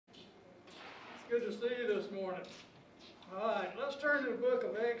Good to see you this morning. All right, let's turn to the book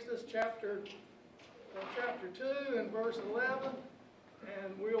of Exodus, chapter 2 and verse 11,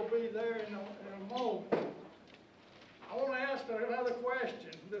 and we'll be there in a moment. I want to ask another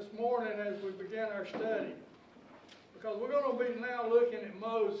question this morning as we begin our study, because we're going to be now looking at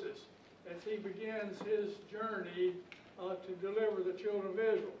Moses as he begins his journey to deliver the children of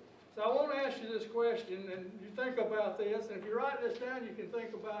Israel. So I want to ask you this question, and you think about this, and if you write this down, you can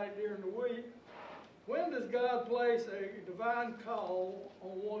think about it during the week. When does God place a divine call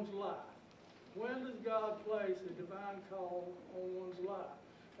on one's life? When does God place a divine call on one's life?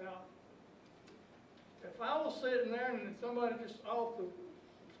 Now, if I was sitting there and somebody just off the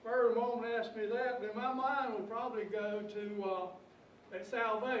spur of the moment asked me that, then my mind would probably go to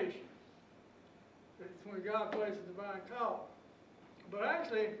salvation. It's when God places a divine call. But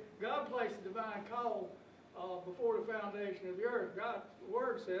actually, God placed a divine call before the foundation of the earth. God's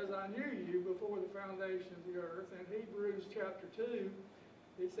word says, I knew you before the foundation of the earth. In Hebrews chapter 2,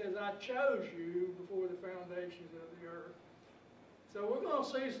 it says, I chose you before the foundations of the earth. So we're going to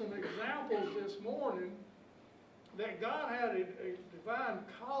see some examples this morning that God had a divine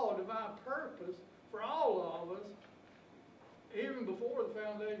call, a divine purpose for all of us. Even before the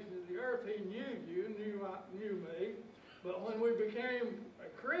foundation of the earth, He knew you, knew me. But when we became a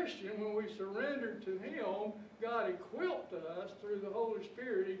Christian, when we surrendered to Him, God equipped us through the Holy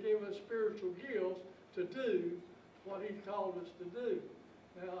Spirit. He gave us spiritual gifts to do what He called us to do.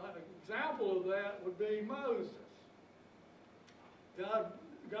 Now, an example of that would be Moses.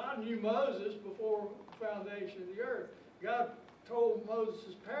 God knew Moses before the foundation of the earth. God told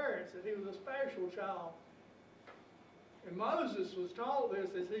Moses' parents that he was a special child. And Moses was taught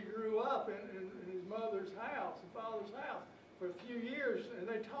this as he grew up in his mother's house and father's house for a few years. And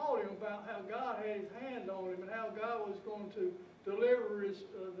they taught him about how God had His hand on him and how God was going to deliver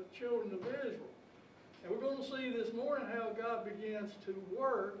the children of Israel. And we're going to see this morning how God begins to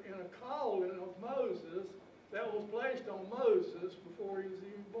work in a calling of Moses that was placed on Moses before he was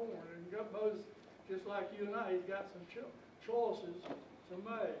even born. And Moses, just like you and I, he's got some choices to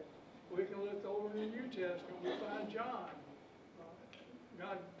make. We can look over in the New Testament. We find John.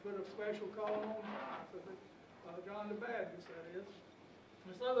 God put a special call on John the Baptist, that is.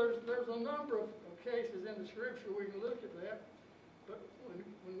 And so there's a number of cases in the Scripture we can look at that. But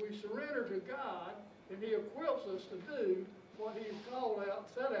when we surrender to God, then He equips us to do what He's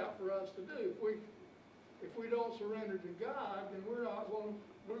set out for us to do. If we don't surrender to God, then we're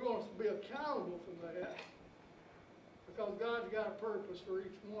going to be accountable for that, because God's got a purpose for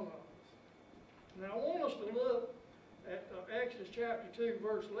each one of us. Now I want us to look at Exodus chapter 2,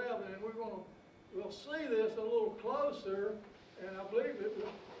 verse 11, and we'll see this a little closer, and I believe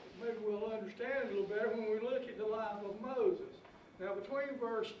maybe we'll understand it a little better when we look at the life of Moses. Now between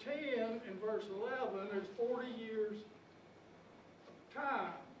verse 10 and verse 11, there's 40 years of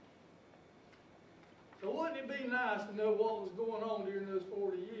time. So wouldn't it be nice to know what was going on during those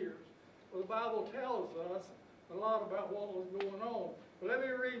 40 years? Well, the Bible tells us a lot about what was going on. But let me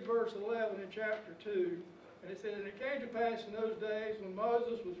read verse 11 in chapter 2. And it says, And it came to pass in those days when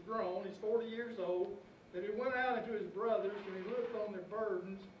Moses was grown, he's 40 years old, that he went out unto his brothers, and he looked on their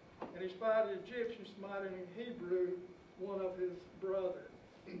burdens, and he spied an Egyptian smiting in Hebrew, one of his brothers.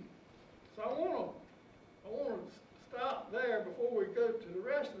 So I want to stop there before we go to the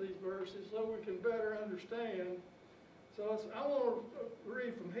rest of these verses so we can better understand. So I want to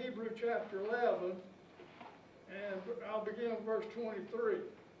read from Hebrew chapter 11, and I'll begin with verse 23.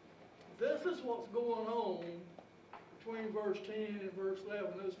 This is what's going on between verse 10 and verse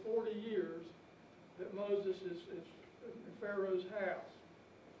 11, those 40 years that Moses is in Pharaoh's house.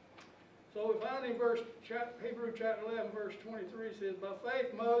 So we find in Hebrew chapter 11, verse 23, says, By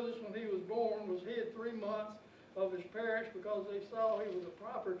faith Moses, when he was born, was hid 3 months of his parents, because they saw he was a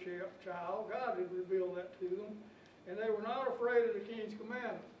proper child. God had revealed that to them, and they were not afraid of the king's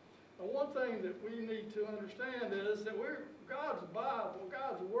commandment. Now, one thing that we need to understand is that God's Bible,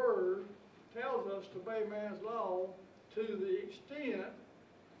 God's Word, tells us to obey man's law to the extent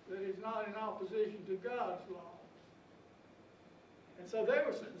that it's not in opposition to God's law. And so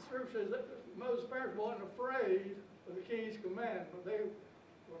the Scripture says that Moses' parents weren't afraid of the king's commandment. They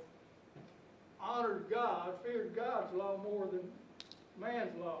honored God, feared God's law more than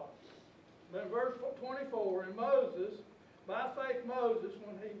man's law. But in verse 24, and Moses, by faith Moses,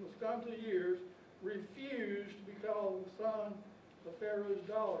 when he was come to years, refused to be called the son of Pharaoh's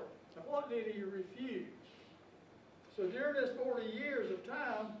daughter. Now what did he refuse? So during this 40 years of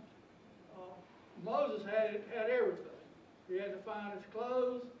time, Moses had everything. He had to find his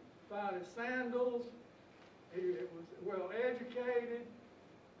clothes, find his sandals. He was well educated.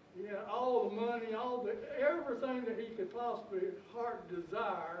 He had got all the money, everything that he could possibly heart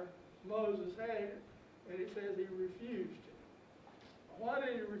desire, Moses had it, and it says he refused it. Why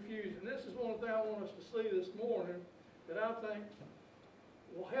did he refuse it? And this is one thing I want us to see this morning that I think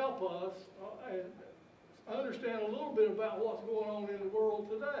will help us and understand a little bit about what's going on in the world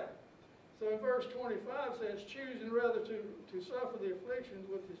today. So in verse 25 says, choosing rather to suffer the afflictions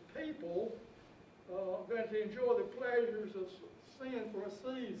with his people than to enjoy the pleasures of sin for a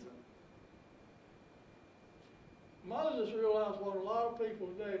season. Moses realized what a lot of people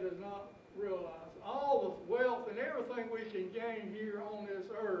today does not realize. All the wealth and everything we can gain here on this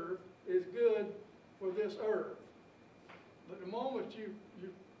earth is good for this earth. But the moment you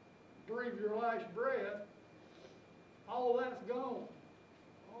breathe your last breath, all that's gone.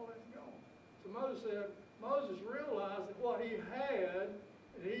 All that's gone. So Moses realized that what he had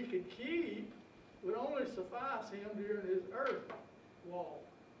and he could keep would only suffice him during his earth walk.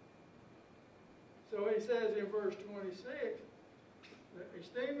 So he says in verse 26, that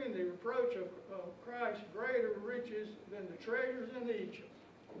esteeming the reproach of Christ greater riches than the treasures in Egypt.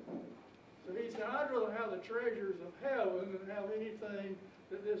 So he said, I'd rather have the treasures of heaven than have anything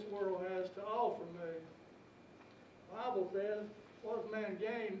that this world has to offer me. The Bible says, what does man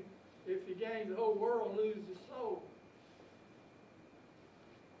gain if he gains the whole world and loses his soul?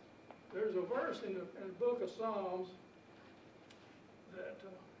 There's a verse in the book of Psalms that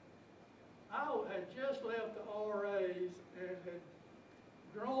I had just left the RAs and had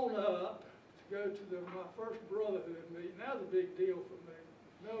grown up to go to my first brotherhood meeting. That was a big deal for me.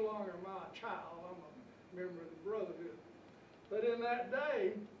 No longer am I a child, I'm a member of the brotherhood. But in that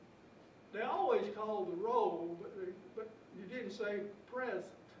day, they always called the roll, but you didn't say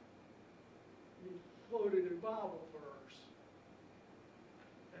present. You quoted a Bible verse.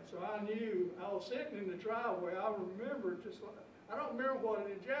 And so I knew, I was sitting in the driveway, I remember just like, I don't remember what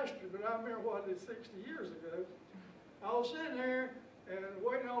it is yesterday, but I remember what it is 60 years ago. I was sitting there and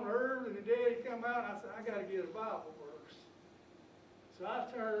waiting on Irv and the daddy come out, and I said, I got to get a Bible verse. So I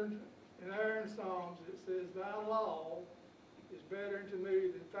turned, and there in Psalms it says, thy law is better unto me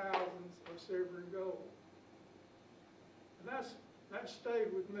than thousands of silver and gold. And that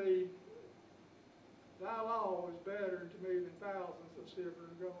stayed with me. Thy law is better unto me than thousands of silver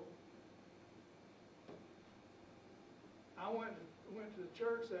and gold. I went to the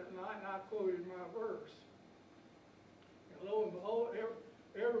church that night and I quoted my verse. And lo and behold,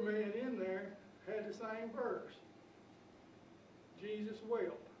 every man in there had the same verse. Jesus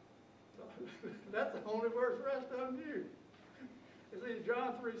wept. So that's the only verse the rest of them knew. It's either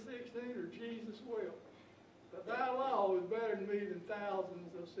John 3:16 or Jesus wept. But thy law is better to me than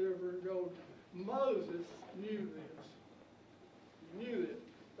thousands of silver and gold. Moses knew this. He knew this.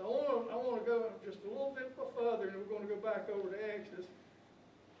 So I want to go just a little bit further, and we're going to go back over to Exodus.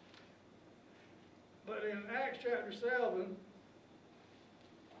 But in Acts chapter 7,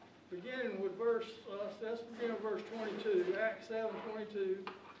 beginning with let's begin with verse 22, Acts 7:22.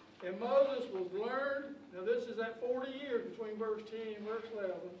 And Moses was learned, now this is that 40 years between verse 10 and verse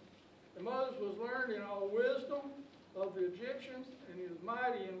 11. And Moses was learned in all wisdom of the Egyptians, and he was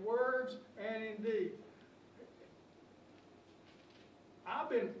mighty in words and in deed. I've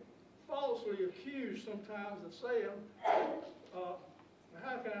been falsely accused sometimes of saying,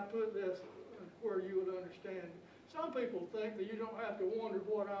 how can I put this where you would understand it? Some people think that you don't have to wonder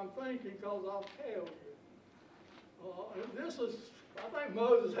what I'm thinking because I'll tell you. I think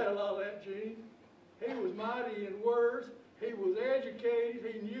Moses had a lot of that gene. He was mighty in words. He was educated.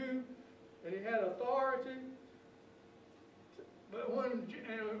 He knew, and he had authority. But when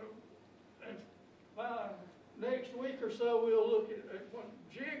next week or so, we'll look at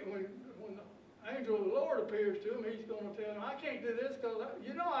when the angel of the Lord appears to him, he's going to tell him, I can't do this because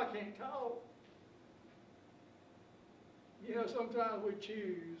I can't talk. Sometimes we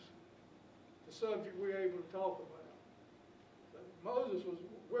choose the subject we're able to talk about. But Moses was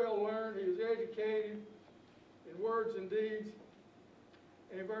well learned. He was educated in words and deeds.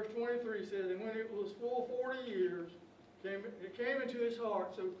 And in verse 23 says, and when it was full 40 years, it came into his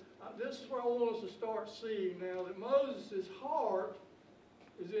heart. So this is where I want us to start seeing now that Moses' heart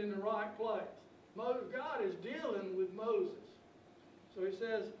is in the right place. God is dealing with Moses. So he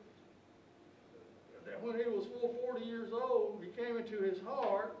says that when he was full 40 years old, he came into his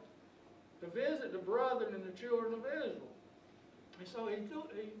heart to visit the brethren and the children of Israel. And so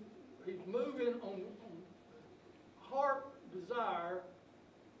he's moving on heart desire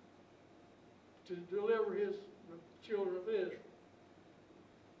to deliver the children of Israel.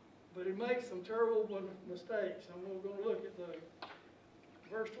 But he makes some terrible mistakes, and we're going to look at those.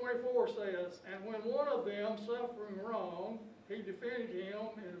 Verse 24 says, and when one of them suffering wrong, he defended him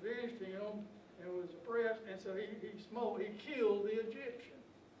and avenged so he killed the Egyptian.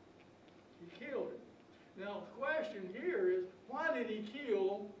 He killed him. Now the question here is, why did he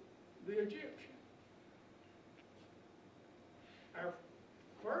kill the Egyptian? Our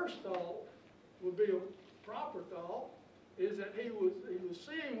first thought would be a proper thought, is that he was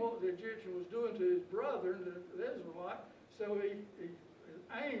seeing what the Egyptian was doing to his brother, the Israelite, so his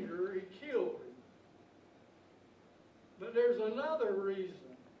anger, he killed him. But there's another reason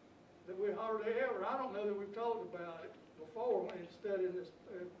that we hardly ever, I don't know that we've talked about it before when studying this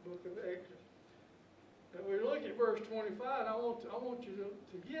book of Exodus. But we look at verse 25, and I want you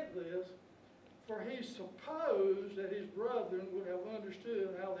to get this. For he supposed that his brethren would have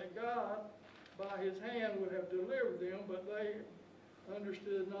understood how that God by his hand would have delivered them, but they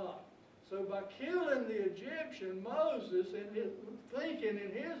understood not. So by killing the Egyptian, Moses, thinking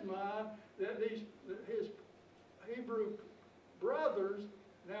in his mind that his Hebrew brothers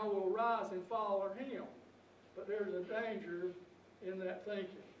now will rise and follow him. But there's a danger in that thinking.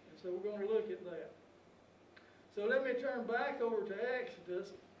 And so we're going to look at that. So let me turn back over to Exodus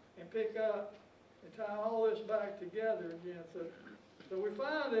and pick up and tie all this back together again. So we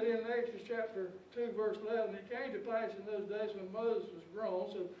find that in Exodus chapter 2, verse 11, it came to pass in those days when Moses was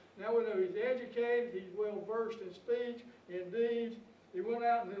grown. So now we know he's educated, he's well versed in speech, in deeds. He went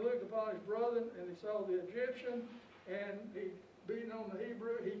out and he looked upon his brother, and he saw the Egyptian, and he beating on the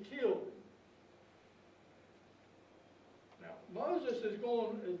Hebrew, he killed him. Now Moses is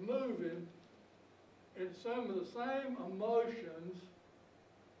moving in some of the same emotions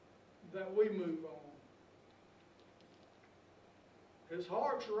that we move on. His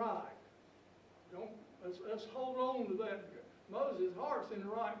heart's right. Let's hold on to that. Moses' heart's in the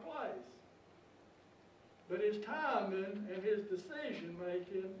right place. But his timing and his decision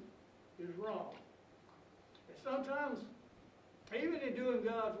making is wrong. And sometimes, even in doing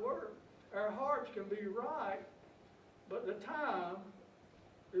God's work, our hearts can be right, but the time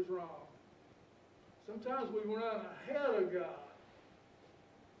is wrong. Sometimes we run ahead of God.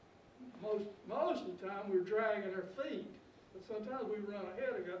 Most of the time we're dragging our feet. But sometimes we run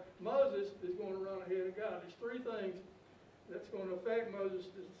ahead of God. Moses is going to run ahead of God. There's three things that's going to affect Moses'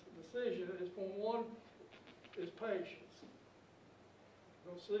 decision at this point. One is patience.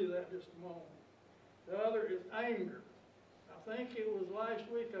 We'll see that in just a moment. The other is anger. I think it was last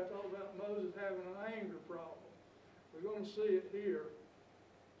week I talked about Moses having an anger problem. We're going to see it here,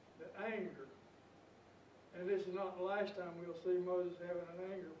 the anger. And this is not the last time we'll see Moses having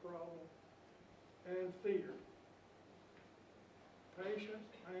an anger problem. And fear. Patience,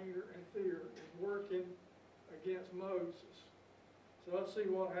 anger, and fear is working against Moses. So let's see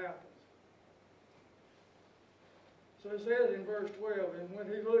what happens. So it says in verse 12, and when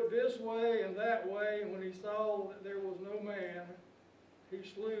he looked this way and that way, and when he saw that there was no man, he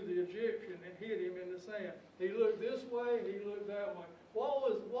slew the Egyptian and hid him in the sand. He looked this way, he looked that way. What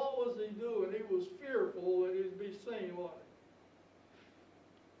was he doing? He was fearful that he'd be seen, wasn't he?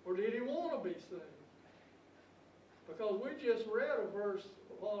 Or did he want to be seen? Because we just read a verse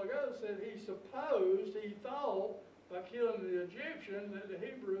a while ago that said he thought, by killing the Egyptian, that the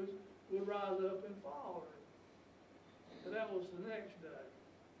Hebrews would rise up and follow him. But that was the next day.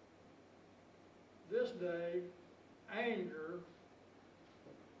 This day, anger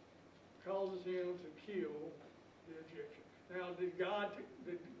causes him to kill the Egyptian. Now, did God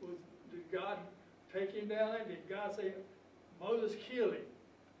take him down there? Did God say, Moses, kill him?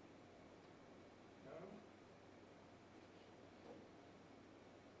 No.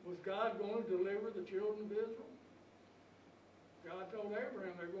 Was God going to deliver the children of Israel? God told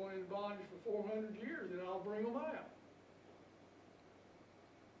Abraham they're going into bondage for 400 years, and I'll bring them out.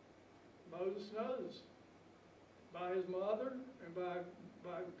 Moses knows by his mother and by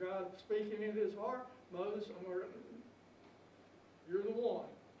God speaking in his heart, Moses, you're the one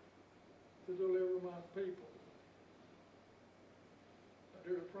to deliver my people. But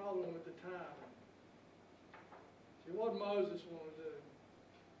there's a problem with the timing. See, what did Moses want to do?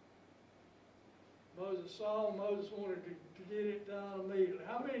 Moses wanted to get it done immediately.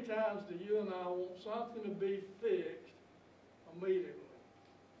 How many times do you and I want something to be fixed immediately?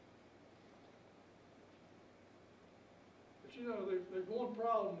 But you know, there's one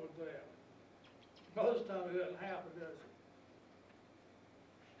problem with that. Most of the time it doesn't happen, does it?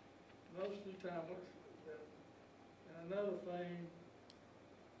 Most of the time it doesn't. And another thing,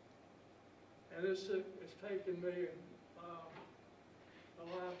 and it's taken me a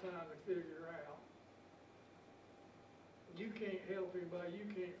lifetime to figure out. You can't help anybody, you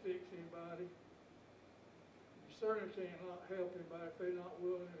can't fix anybody. You certainly cannot help anybody if they're not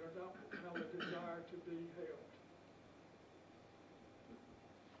willing or don't have a desire to be helped.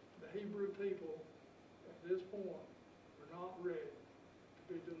 The Hebrew people at this point are not ready to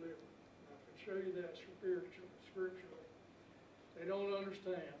be delivered. And I can show you that scripturally. They don't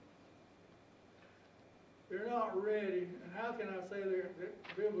understand. They're not ready. And how can I say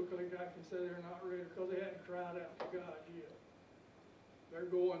biblically, I can say they're not ready? Because they hadn't cried out to God yet. They're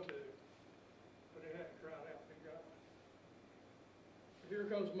going to, but they hadn't cried out to God. Here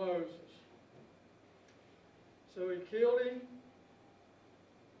comes Moses. So he killed him.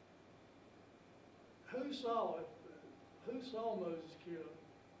 Who saw it? Who saw Moses kill him?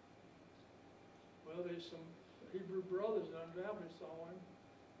 Well, there's some Hebrew brothers that undoubtedly saw him.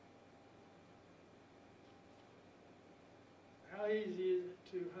 How easy is it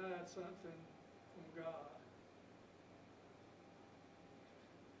to hide something from God?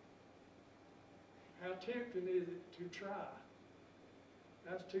 How tempting is it to try?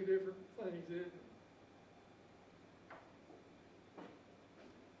 That's two different things, isn't it?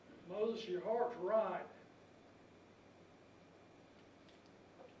 Moses, your heart's right,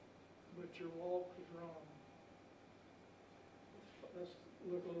 but your walk is wrong. Let's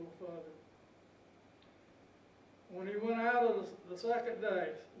look a little further. When he went out of the second day,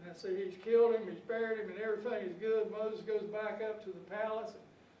 and see, he's killed him, he's buried him, and everything is good. Moses goes back up to the palace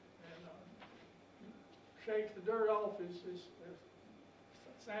and shakes the dirt off his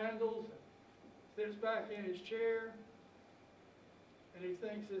sandals and sits back in his chair, and he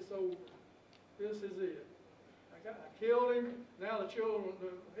thinks it's over. This is it. I killed him. Now the children,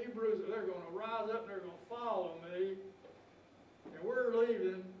 the Hebrews, they're going to rise up and they're going to follow me, and we're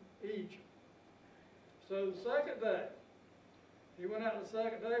leaving Egypt. So the second day, he went out the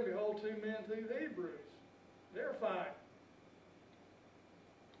second day, behold, 2 men, 2 Hebrews. They're fighting.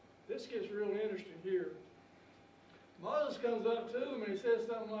 This gets real interesting here. Moses comes up to them and he says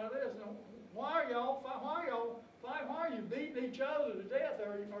something like this. Now, why are y'all fighting? Why are you beating each other to death?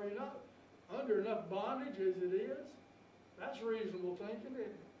 Are you not under enough bondage as it is? That's reasonable thinking, isn't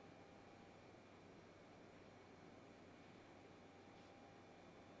it?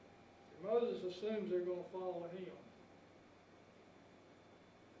 Moses assumes they're going to follow him.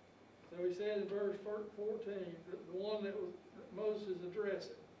 So he says in verse 14, the one that Moses is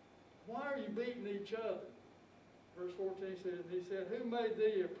addressing, why are you beating each other? Verse 14 says, he said, who made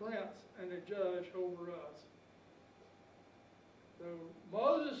thee a prince and a judge over us? So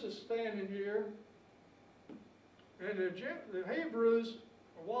Moses is standing here, and the Hebrews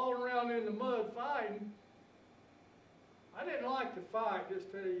are walking around in the mud fighting. I didn't like to fight,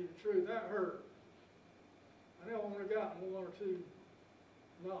 just to tell you the truth. That hurt. I know I would have gotten 1 or 2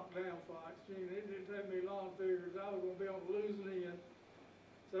 knockdown fights. Gee, it didn't take me long to figure I was going to be on the losing end.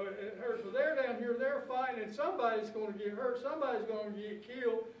 So it hurts. But they're down here, they're fighting, and somebody's going to get hurt. Somebody's going to get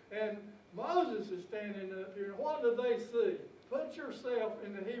killed. And Moses is standing up here. And what do they see? Put yourself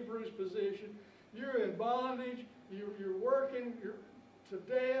in the Hebrew's position. You're in bondage. You're working to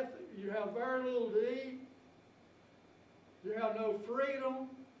death. You have very little to eat. You have no freedom.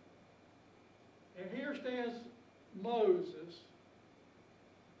 And here stands Moses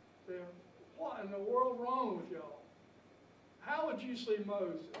saying, what in the world wrong with y'all? How would you see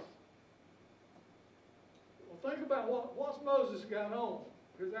Moses? Well, think about what's Moses got on,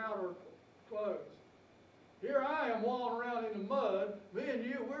 his outer clothes. Here I am walking around in the mud. Me and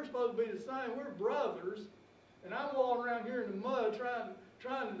you, we're supposed to be the same. We're brothers. And I'm walking around here in the mud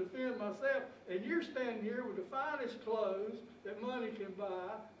trying to defend myself. And you're standing here with the finest clothes that money can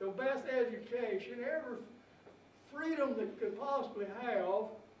buy, the best education, every freedom that could possibly have,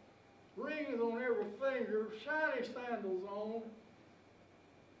 rings on every finger, shiny sandals on,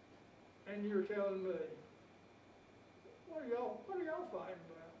 and you're telling me, what are y'all fighting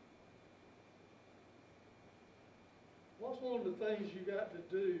about? What's one of the things you got to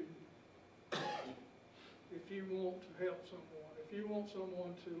do if you want to help someone, if you want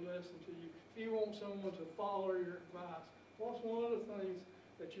someone to listen to you, if you want someone to follow your advice? What's one of the things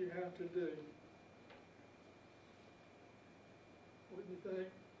that you have to do? What do you think?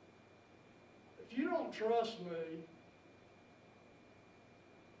 If you don't trust me,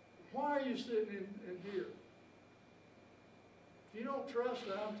 why are you sitting in here? If you don't trust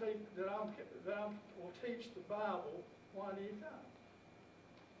that I will teach the Bible, why do you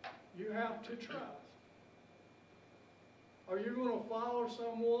come? You have to trust. Are you going to follow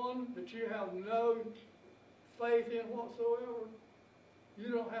someone that you have no faith in whatsoever? You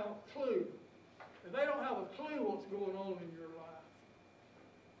don't have a clue. If they don't have a clue what's going on in your life,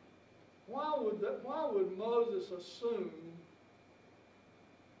 why would Moses assume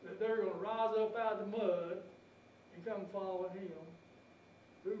that they're going to rise up out of the mud and come follow him,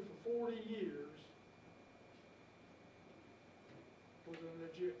 who for 40 years was an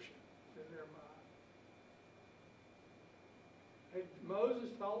Egyptian in their mind? Moses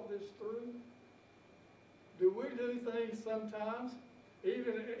thought this through? Do we do things sometimes,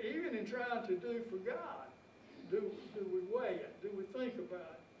 even in trying to do for God? Do we weigh it? Do we think about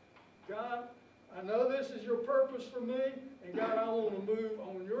it? God, I know this is your purpose for me, and God, I want to move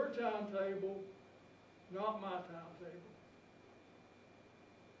on your timetable, not my timetable.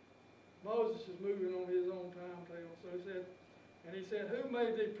 Moses is moving on his own timetable. So he said, who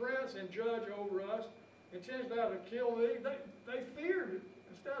made thee prince and judge over us, and sentest thou to kill thee? They feared it.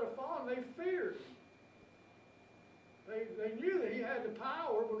 Instead of following, they feared it. They knew that he had the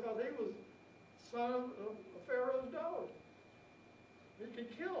power because he was son of Pharaoh's daughter. He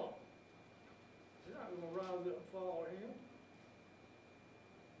could kill him. They're not going to rise up and follow him.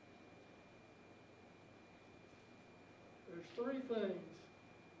 There's three things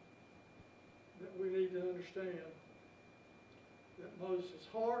that we need to understand. That Moses'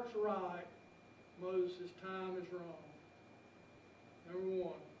 heart's right, Moses' time is wrong. Number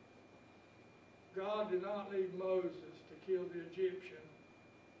one, God did not need Moses to kill the Egyptian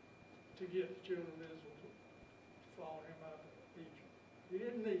to get the children of Israel to follow him out of Egypt. He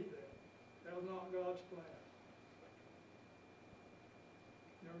didn't need that. That was not God's plan.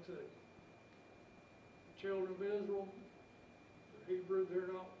 Number two, the children of Israel, the Hebrew, they're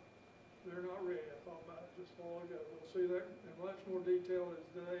not ready. I thought about it just a while ago. We'll see that in much more detail as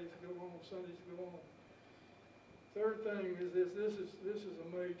the days go on, Sundays go on. Third thing is this is a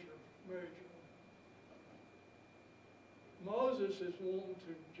major one. Moses is wanting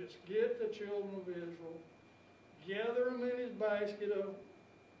to just get the children of Israel, gather them in his basket of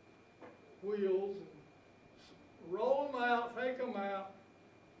wheels, and roll them out, take them out,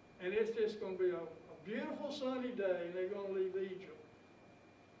 and it's just going to be a beautiful sunny day, and they're going to leave Egypt.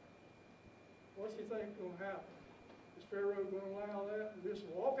 What's he think is going to happen? Is Pharaoh going to allow that? Just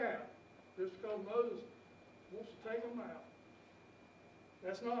walk out, just because Moses wants to take them out.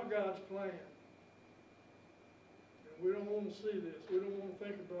 That's not God's plan. We don't want to see this. We don't want to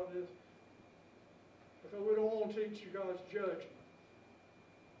think about this because we don't want to teach you God's judgment.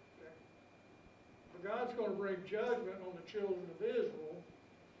 Okay? But God's going to bring judgment on the children of Israel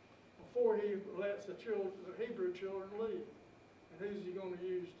before he lets the Hebrew children leave. And who's he going to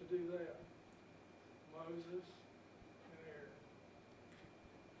use to do that? Moses and Aaron.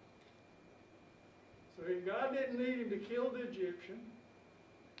 So God didn't need him to kill the Egyptian.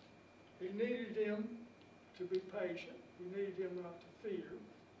 He needed him to be patient. He needed him not to fear.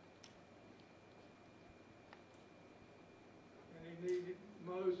 And he needed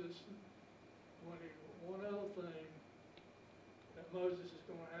Moses, one other thing that Moses is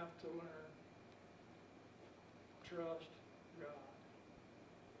going to have to learn: trust God.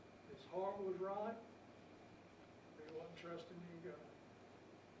 His heart was right, but he wasn't trusting in God.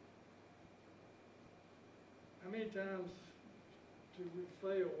 How many times do we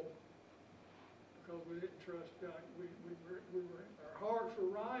fail because we didn't trust God? Our hearts were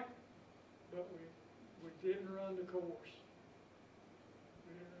right, but we didn't run the course.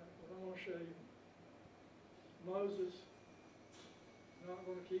 Well, I'm going to show you. Moses not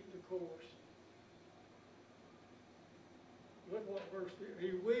going to keep the course. Look what verse 3.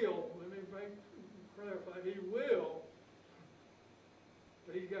 He will. Let me clarify. He will.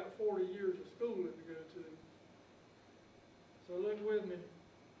 But he's got 40 years of schooling to go to. So look with me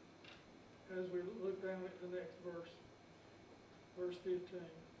as we look down at the next verse. Verse 15.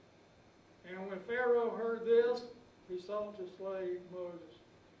 And when Pharaoh heard this, he sought to slay Moses.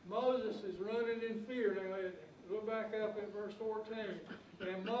 Moses is running in fear. Now, look back up at verse 14.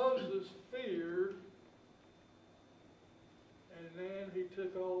 And Moses feared, and then he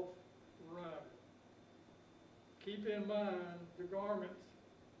took off running. Keep in mind the garments.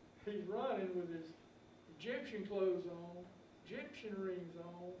 He's running with his Egyptian clothes on, Egyptian rings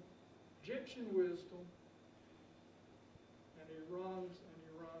on, Egyptian wisdom, and he runs and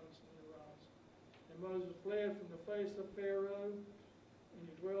he runs and he runs. And Moses fled from the face of Pharaoh, and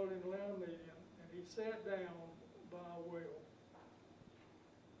he dwelled in the land of Midian, and he sat down by a well.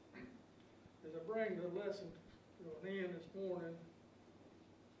 As I bring the lesson to an end this morning,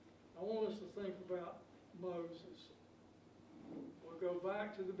 I want us to think about Moses. We'll go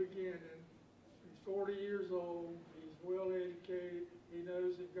back to the beginning. He's 40 years old. He's well educated. He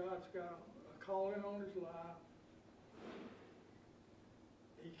knows that God's got a calling on his life.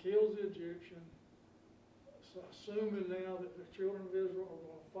 He kills the Egyptian, so assuming now that the children of Israel are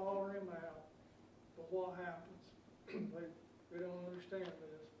going to follow him out. But what happens? they don't understand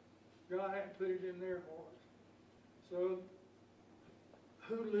this. God hadn't put it in their hearts. So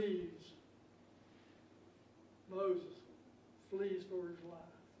who leaves? Moses flees for his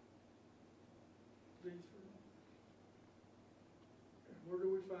life. Flees for his life. where do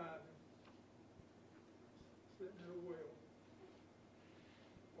we find him? Sitting at a well.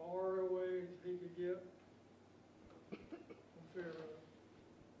 Far away as he could get from Pharaoh.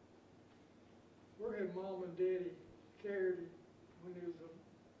 Where had Mom and Daddy carried him when he was a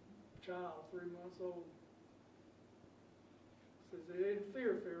child, 3 months old? It says they didn't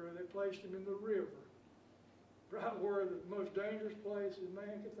fear Pharaoh, they placed him in the river. Right where the most dangerous place a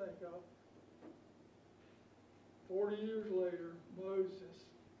man could think of. 40 years later, Moses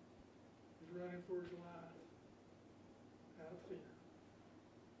is running for his life out of fear.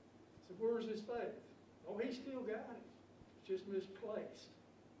 So where's his faith? Oh, he still got it. It's just misplaced.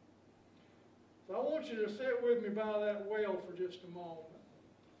 So I want you to sit with me by that well for just a moment.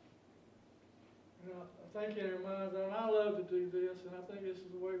 You know, I think in our minds, and I love to do this, and I think this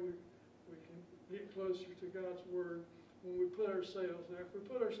is the way we can get closer to God's Word when we put ourselves there. If we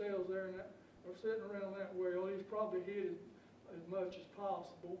put ourselves there and or sitting around that well, he's probably hid as much as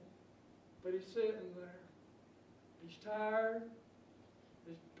possible, but he's sitting there. He's tired.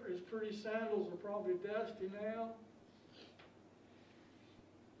 His pretty sandals are probably dusty now.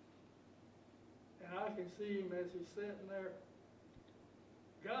 And I can see him as he's sitting there.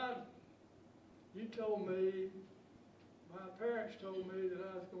 God, you told me, my parents told me that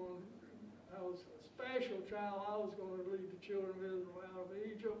I was a special child. I was going to lead the children of Israel out of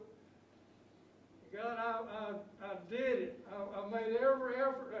Egypt. God, I did it. I made every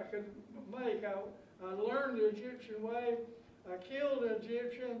effort I could make. I learned the Egyptian way. I killed an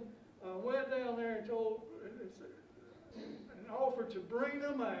Egyptian. I went down there and offered to bring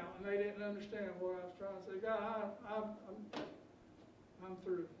them out, and they didn't understand what I was trying to say. God, I'm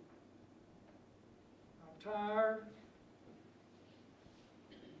through. I'm tired.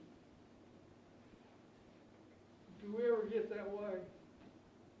 Do we ever get that way?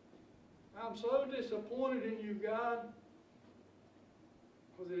 I'm so disappointed in you, God.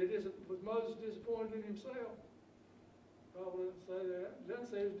 Was Moses disappointed in himself? Probably doesn't say that. It doesn't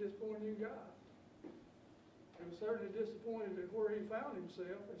say he was disappointed in God. He was certainly disappointed at where he found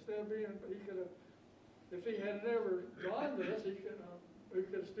himself. Instead of being, if he had never gone this, he could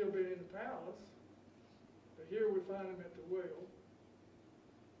have still been in the palace. But here we find him at the well.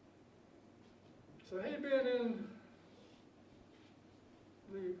 So he'd been in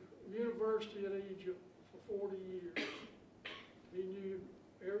the University of Egypt for 40 years. He knew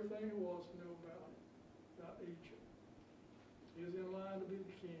everything there was to know about Egypt. He was in line to be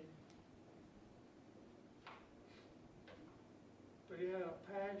the king. But he had a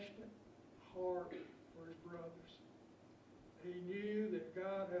passionate heart for his brothers. He knew that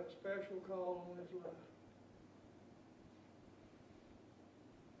God had a special call on his life.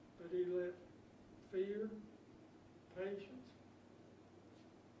 But he let fear, patience,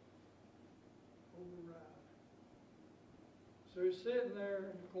 override. So he's sitting there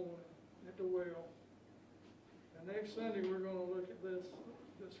in the corner at the well. And next Sunday we're going to look at this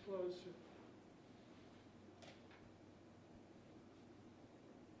closer.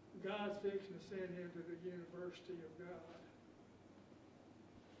 God's fixing to send him to the University of God.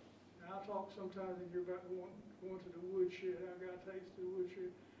 Now, I talk sometimes when you're about going to the woodshed, how God takes to the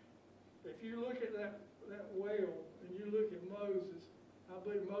woodshed. If you look at that well and you look at Moses, I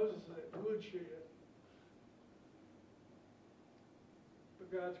believe Moses is at the woodshed.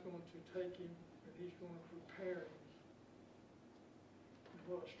 But God's going to take him and he's going to prepare him.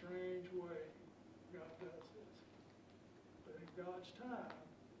 What a strange way God does this. But in God's time,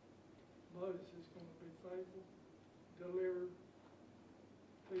 Moses is going to be faithful, deliver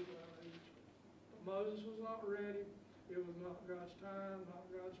people out of Egypt. But Moses was not ready. It was not God's time, not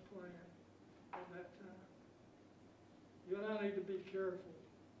God's plan at that time. You and I need to be careful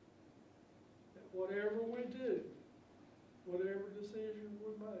that whatever we do, whatever decision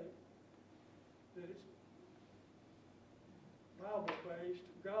we make, that it's Bible-based,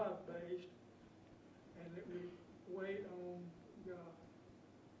 God-based, and that we wait on God.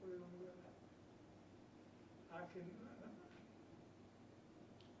 Wait on God. I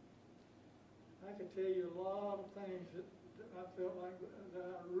can tell you a lot of things that I felt like that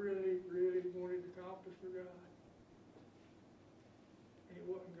I really, really wanted to accomplish for God. And it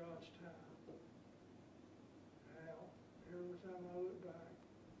wasn't God's time. Now, every time I look back,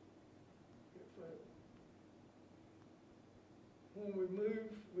 it failed. When we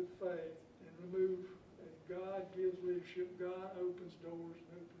move with faith and we move as God gives leadership, God opens doors and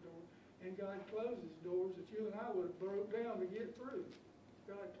opens doors. And God closes doors that you and I would have broke down to get through.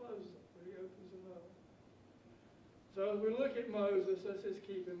 God closes them, but he opens them up. So as we look at Moses, let's just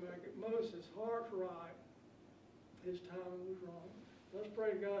keep in mind that Moses' heart's right, his timing was wrong. Let's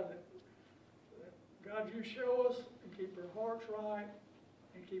pray to God that God, you show us and keep our hearts right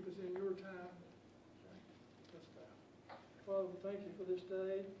and keep us in your time. Let's bow. Father, we thank you for this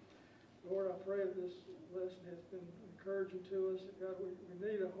day. Lord, I pray that this lesson has been encouraging to us. God, we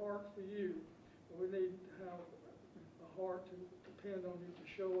need a heart for you. We need to have a heart to depend on you to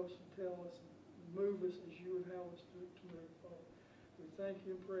show us and tell us and move us as you would have us to move, Father. We thank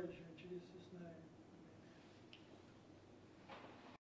you and praise you in Jesus' name.